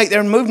if they make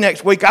their move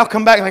next week, I'll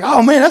come back like,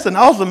 oh, man, that's an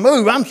awesome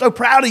move. I'm so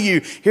proud of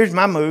you. Here's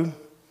my move.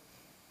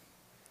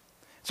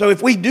 So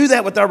if we do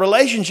that with our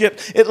relationship,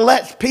 it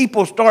lets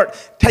people start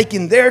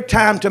taking their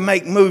time to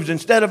make moves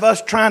instead of us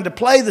trying to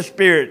play the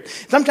Spirit.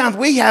 Sometimes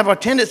we have a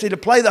tendency to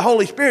play the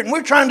Holy Spirit, and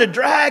we're trying to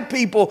drag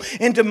people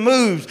into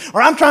moves.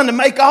 Or I'm trying to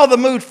make all the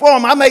moves for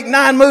them. I make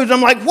 9 moves.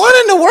 I'm like, what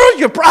in the world's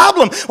your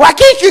problem? Why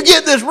can't you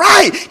get this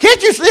right?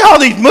 Can't you see all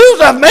these moves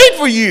I've made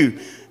for you?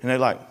 And they're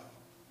like,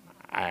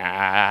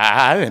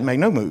 I didn't make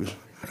no moves.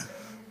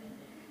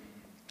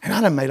 And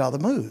I done made all the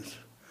moves.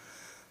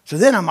 So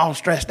then I'm all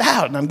stressed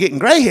out, and I'm getting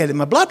gray-headed, and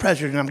my blood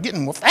pressure, and I'm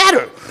getting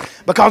fatter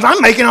because I'm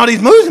making all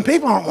these moves, and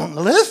people aren't wanting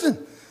to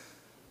listen.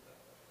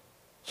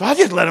 So I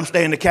just let them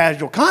stay in the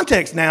casual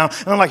context now.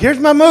 And I'm like, here's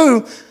my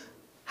move.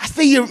 I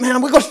see you,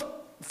 man. We're going to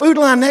food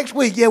line next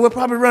week. Yeah, we'll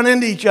probably run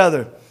into each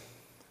other.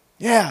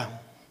 Yeah.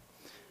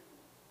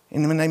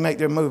 And when they make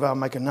their move, I'll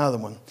make another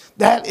one.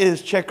 That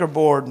is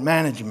checkerboard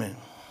management.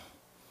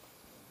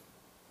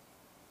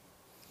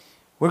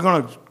 We're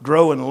going to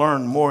grow and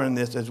learn more in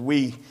this as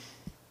we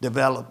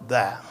develop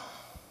that.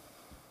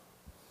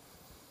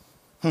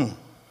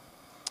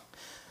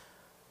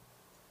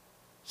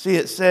 See,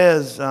 it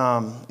says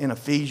in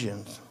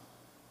Ephesians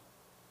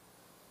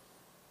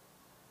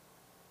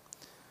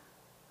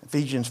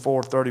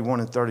 4:31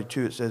 and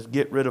 32, it says,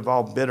 get rid of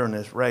all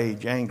bitterness,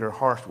 rage, anger,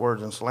 harsh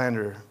words, and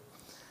slander,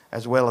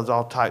 as well as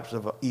all types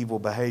of evil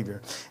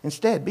behavior.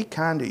 Instead, be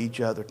kind to each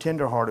other,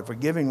 tenderhearted,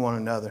 forgiving one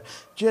another,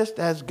 just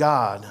as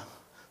God,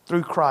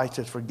 through Christ,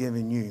 has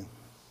forgiven you.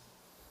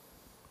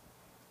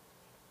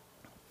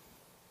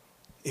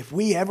 If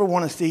we ever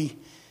want to see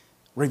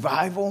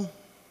revival,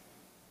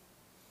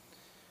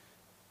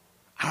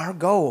 our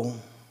goal,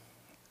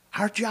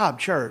 our job,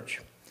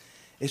 church,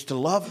 is to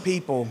love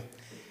people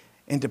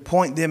and to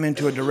point them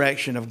into a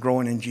direction of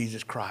growing in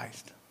Jesus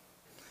Christ.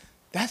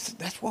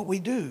 That's what we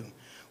do.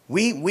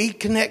 We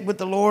connect with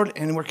the Lord,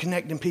 and we're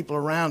connecting people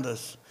around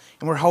us,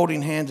 and we're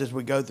holding hands as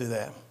we go through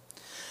that.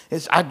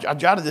 I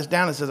jotted this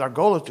down. It says our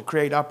goal is to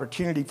create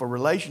opportunity for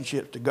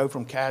relationships to go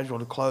from casual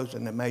to close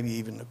and then maybe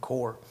even to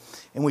core.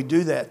 And we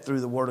do that through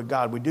the Word of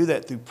God. We do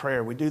that through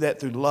prayer. We do that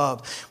through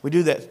love. We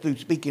do that through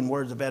speaking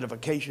words of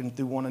edification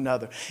through one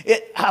another.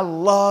 I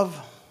love.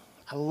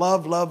 I'm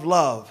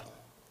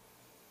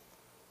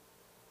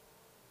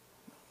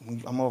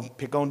going to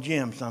pick on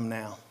Jim some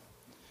now.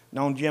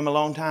 Known Jim a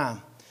long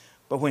time.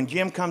 But when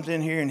Jim comes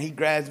in here and he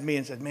grabs me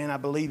and says, man, I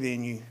believe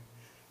in you.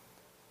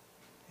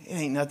 It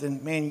ain't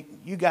nothing. Man,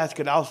 you guys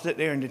could all sit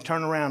there and just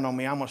turn around on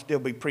me. I'm going to still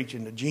be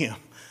preaching to Jim.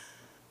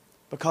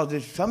 Because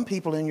there's some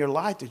people in your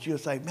life that you'll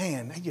say,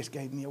 man, they just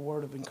gave me a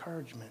word of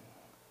encouragement.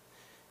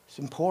 It's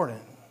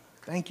important.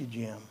 Thank you,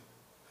 Jim.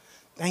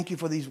 Thank you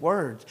for these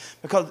words.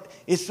 Because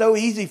it's so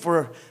easy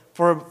for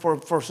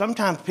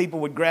sometimes people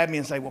would grab me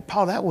and say, well,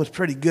 Paul, that was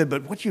pretty good,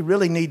 but what you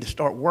really need to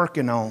start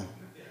working on.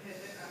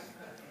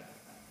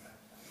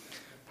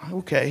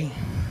 Okay.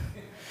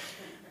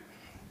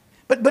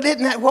 But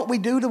isn't that what we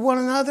do to one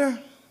another?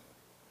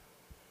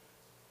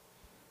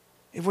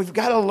 If we've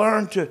got to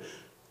learn to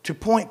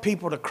point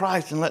people to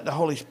Christ and let the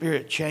Holy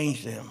Spirit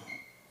change them.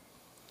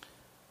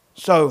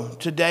 So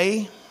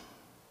today,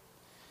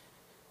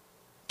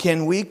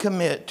 can we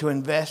commit to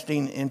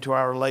investing into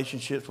our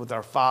relationships with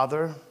our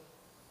Father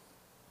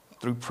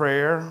through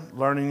prayer,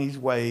 learning His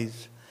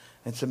ways,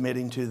 and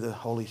submitting to the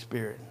Holy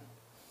Spirit?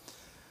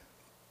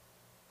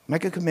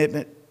 Make a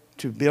commitment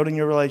to building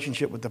your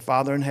relationship with the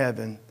Father in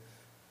heaven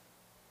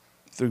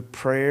through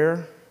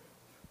prayer,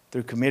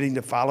 through committing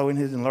to following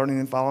His and learning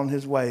and following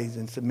His ways,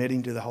 and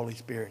submitting to the Holy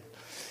Spirit.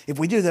 If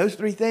we do those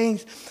three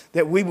things,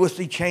 that we will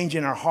see change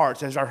in our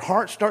hearts. As our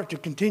hearts start to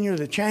continue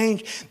to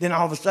change, then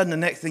all of a sudden the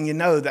next thing you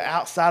know, the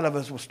outside of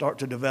us will start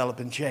to develop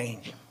and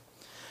change.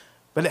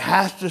 But it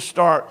has to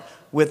start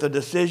with a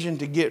decision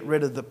to get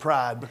rid of the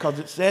pride, because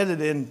it said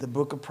it in the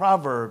book of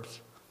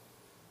Proverbs.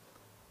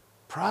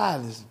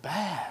 Pride is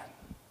bad.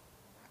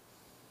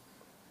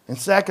 And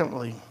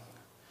secondly,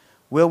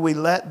 will we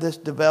let this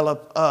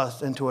develop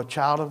us into a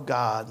child of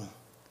God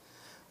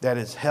that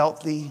is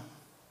healthy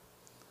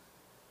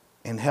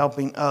and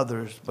helping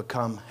others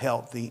become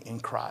healthy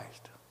in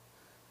Christ?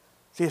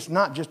 See, it's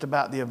not just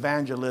about the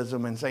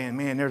evangelism and saying,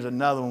 man, there's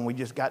another one we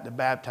just got to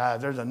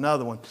baptize. There's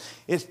another one.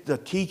 It's the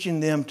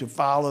teaching them to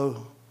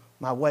follow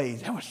my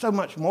ways. There was so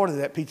much more to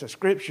that piece of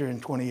scripture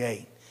in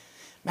 28.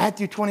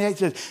 Matthew 28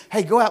 says,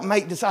 hey, go out and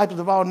make disciples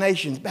of all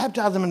nations.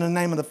 Baptize them in the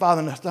name of the Father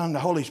and the Son and the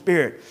Holy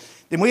Spirit.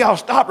 Then we all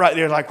stop right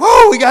there like,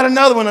 whoa, we got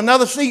another one,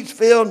 another seat's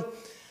filled.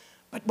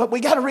 But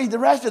we got to read the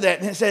rest of that.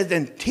 And it says,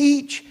 then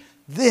teach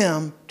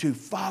them to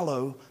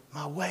follow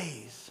my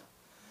ways.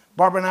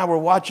 Barbara and I were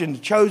watching The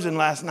Chosen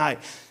last night.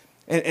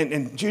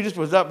 And Judas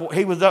was up,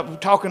 he was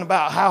up talking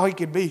about how he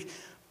could be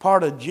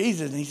part of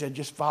Jesus. And he said,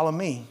 just follow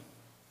me.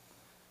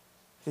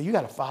 He said, you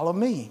got to follow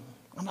me.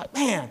 I'm like,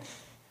 man,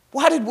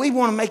 why did we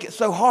want to make it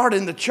so hard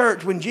in the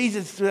church when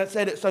Jesus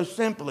said it so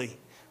simply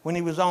when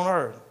he was on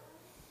earth?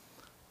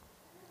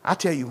 I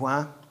tell you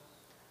why.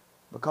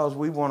 Because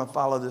we want to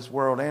follow this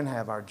world and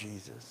have our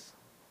Jesus.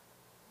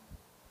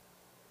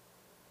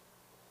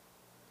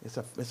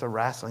 It's a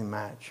wrestling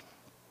match.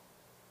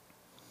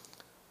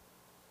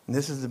 And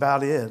this is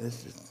about it.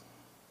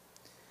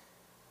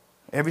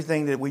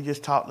 Everything that we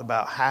just talked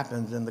about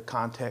happens in the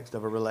context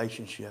of a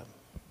relationship.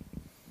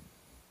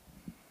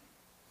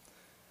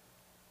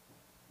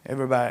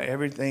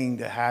 Everything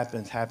that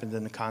happens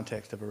in the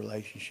context of a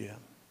relationship.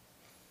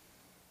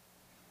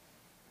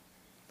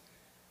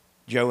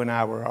 Joe and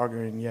I were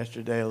arguing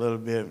yesterday a little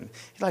bit.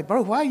 He's like,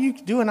 bro, why are you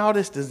doing all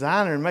this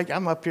designer?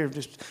 I'm up here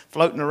just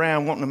floating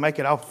around wanting to make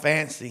it all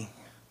fancy.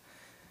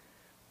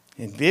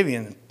 And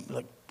Vivian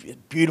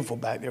looked beautiful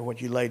back there,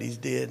 what you ladies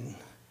did.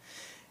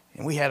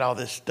 And we had all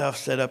this stuff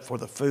set up for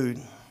the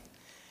food.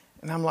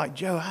 And I'm like,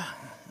 Joe,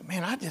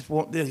 man, I just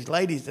want these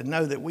ladies to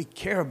know that we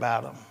care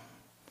about them.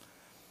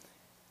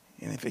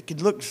 And if it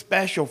could look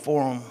special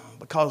for them,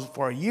 because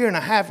for a year and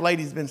a half,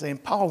 ladies have been saying,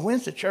 Paul,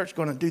 when's the church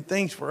going to do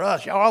things for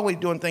us? Y'all always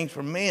doing things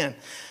for men.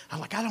 I'm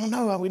like, I don't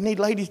know. We need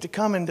ladies to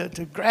come and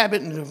to grab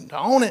it and to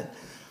own it.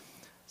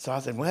 So I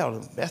said, well,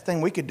 the best thing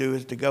we could do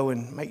is to go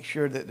and make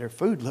sure that their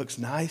food looks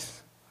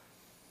nice.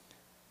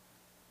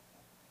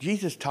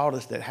 Jesus taught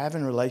us that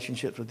having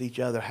relationships with each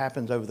other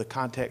happens over the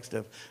context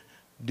of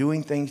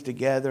doing things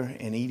together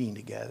and eating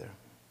together.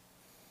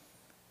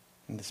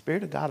 And the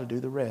Spirit of God will do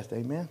the rest.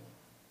 Amen?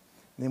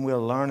 Then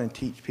we'll learn and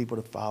teach people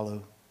to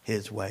follow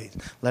His ways.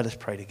 Let us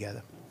pray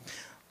together.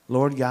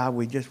 Lord God,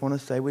 we just want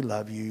to say we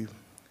love you.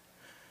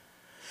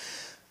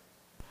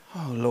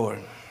 Oh, Lord,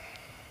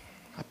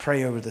 I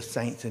pray over the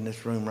saints in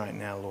this room right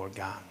now, Lord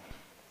God.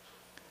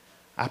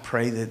 I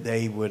pray that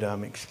they would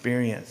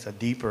experience a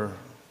deeper,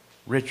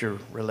 richer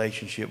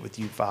relationship with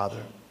you,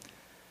 Father.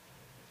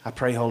 I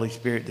pray, Holy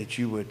Spirit, that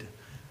you would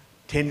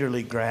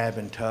tenderly grab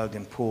and tug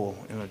and pull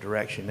in a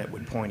direction that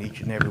would point each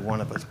and every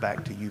one of us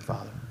back to you,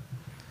 Father.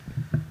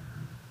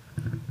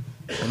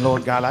 And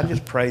Lord God, I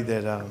just pray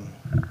that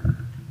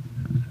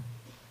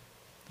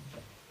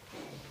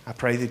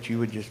you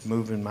would just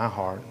move in my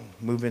heart,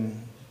 move in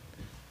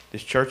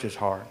this church's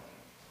heart.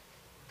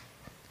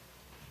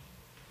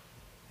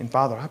 And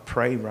Father, I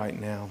pray right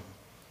now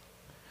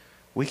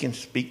we can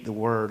speak the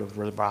word of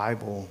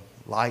revival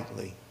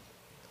lightly.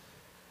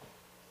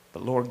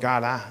 But Lord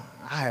God, I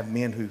have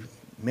men who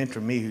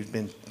mentor me, who's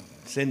been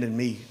sending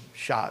me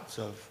shots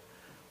of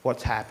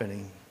what's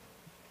happening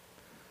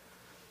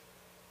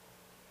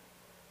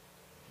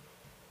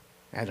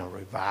at a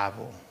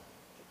revival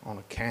on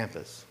a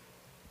campus.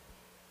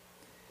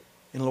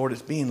 And Lord,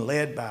 it's being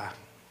led by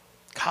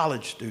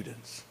college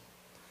students.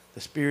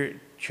 The Spirit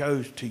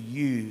chose to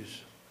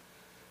use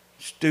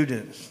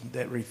students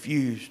that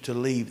refuse to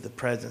leave the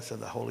presence of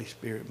the Holy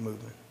Spirit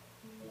moving.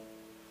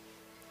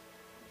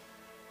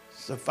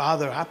 So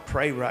Father, I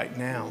pray right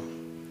now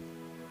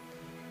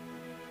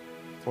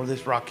for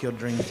this Rock Hill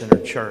Dream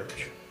Center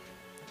church.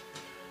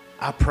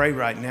 I pray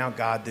right now,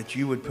 God, that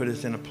you would put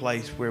us in a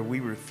place where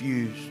we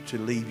refuse to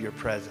leave your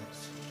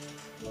presence.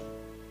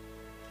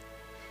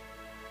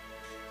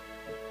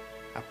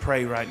 I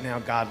pray right now,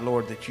 God,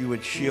 Lord, that you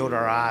would shield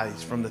our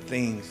eyes from the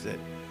things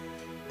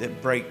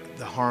that break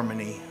the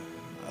harmony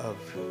of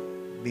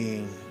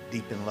being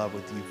deep in love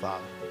with you,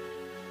 Father.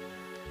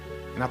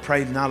 And I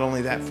pray not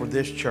only that for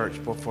this church,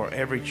 but for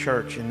every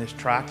church in this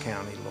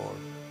Tri-County, Lord.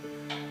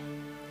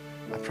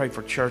 I pray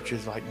for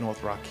churches like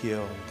North Rock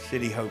Hill and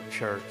City Hope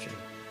Church and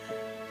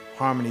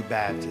Harmony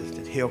Baptist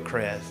and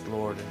Hillcrest,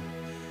 Lord,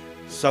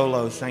 and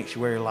Solo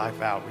Sanctuary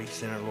Life Outreach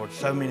Center, Lord.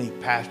 So many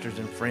pastors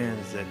and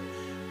friends that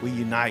we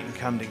unite and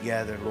come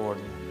together, Lord.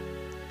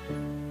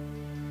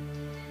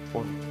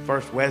 For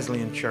First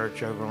Wesleyan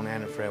Church over on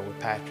Annafred with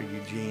Pastor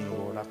Eugene,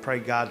 Lord. I pray,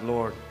 God,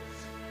 Lord,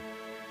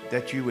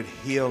 that you would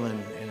heal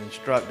and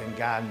instruct and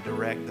guide and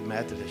direct the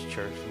Methodist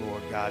Church,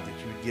 Lord God, that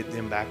you would get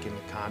them back in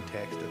the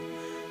context of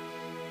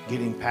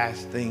getting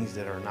past things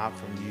that are not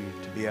from you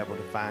to be able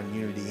to find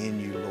unity in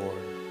you, Lord.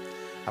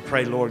 I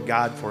pray, Lord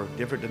God, for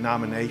different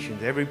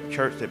denominations, every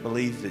church that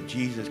believes that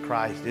Jesus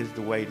Christ is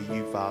the way to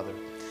you, Father.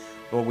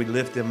 Lord, we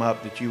lift them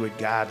up that you would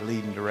guide,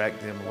 lead, and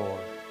direct them, Lord.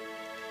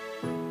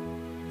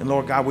 And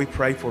Lord God, we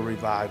pray for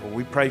revival.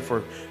 We pray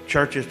for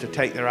churches to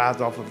take their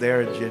eyes off of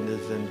their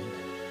agendas and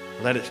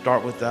let it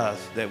start with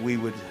us, that we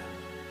would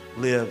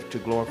live to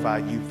glorify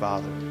you,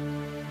 Father,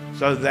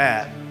 so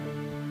that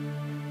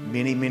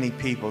many, many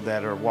people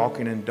that are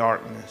walking in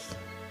darkness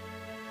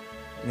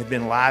and have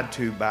been lied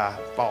to by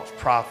false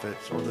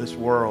prophets or this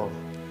world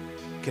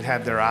could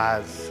have their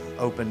eyes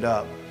opened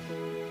up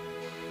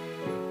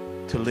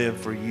to live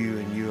for you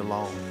and you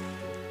alone.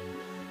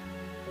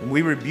 And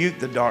we rebuke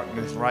the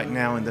darkness right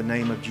now in the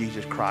name of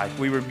Jesus Christ.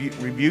 We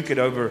rebuke it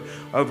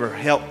over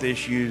health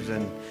issues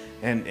and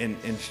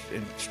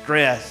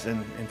stress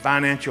and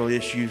financial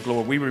issues,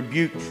 Lord. We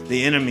rebuke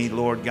the enemy,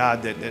 Lord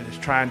God, that is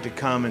trying to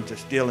come and to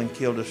steal and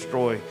kill,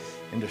 destroy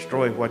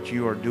what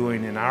you are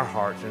doing in our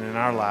hearts and in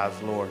our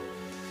lives, Lord.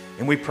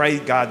 And we pray,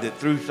 God, that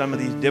through some of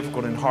these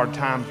difficult and hard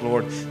times,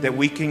 Lord, that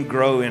we can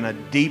grow in a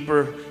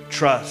deeper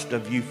trust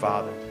of you,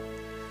 Father.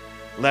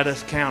 Let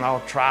us count all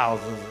trials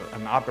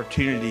as an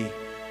opportunity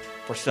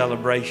for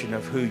celebration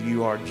of who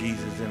you are,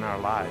 Jesus, in our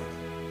life.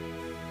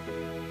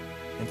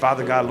 And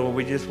Father God, Lord,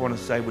 we just want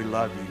to say we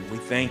love you. We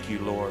thank you,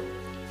 Lord.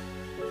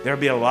 There'll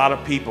be a lot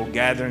of people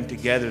gathering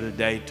together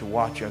today to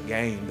watch a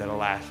game that'll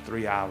last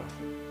 3 hours.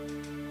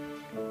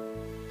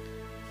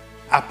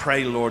 I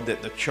pray, Lord,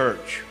 that the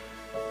church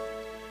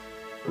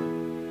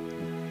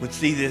would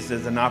see this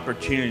as an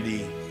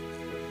opportunity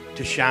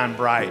to shine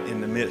bright in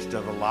the midst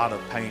of a lot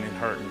of pain and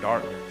hurt and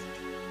darkness.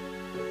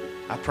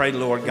 I pray,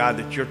 Lord God,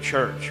 that your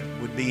church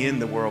would be in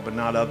the world but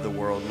not of the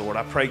world, Lord.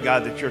 I pray,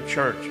 God, that your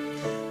church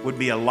would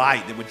be a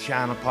light that would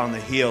shine upon the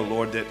hill,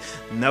 Lord, that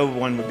no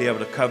one would be able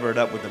to cover it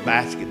up with a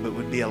basket, but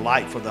would be a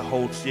light for the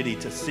whole city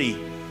to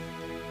see.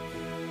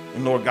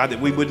 And Lord God, that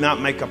we would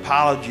not make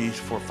apologies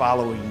for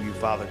following you,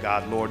 Father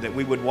God, Lord, that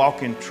we would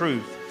walk in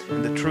truth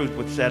and the truth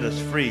would set us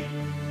free.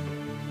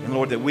 And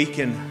Lord, that we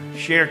can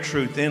share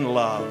truth in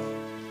love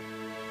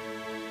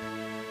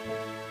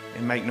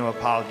and make no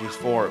apologies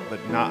for it,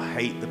 but not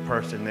hate the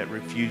person that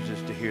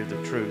refuses to hear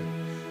the truth.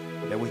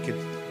 That we could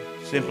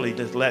simply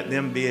just let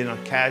them be in a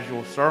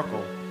casual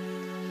circle,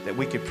 that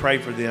we could pray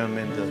for them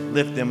and to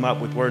lift them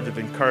up with words of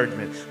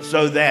encouragement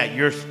so that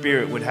your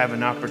Spirit would have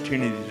an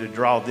opportunity to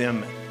draw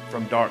them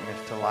from darkness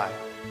to light.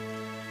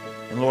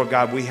 And Lord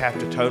God, we have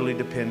to totally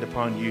depend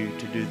upon you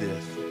to do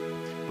this.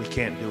 We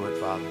can't do it,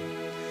 Father.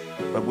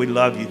 But we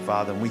love you,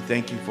 Father, and we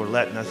thank you for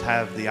letting us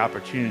have the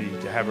opportunity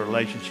to have a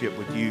relationship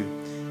with you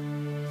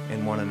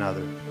and one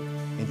another.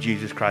 In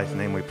Jesus Christ's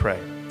name we pray.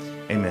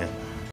 Amen.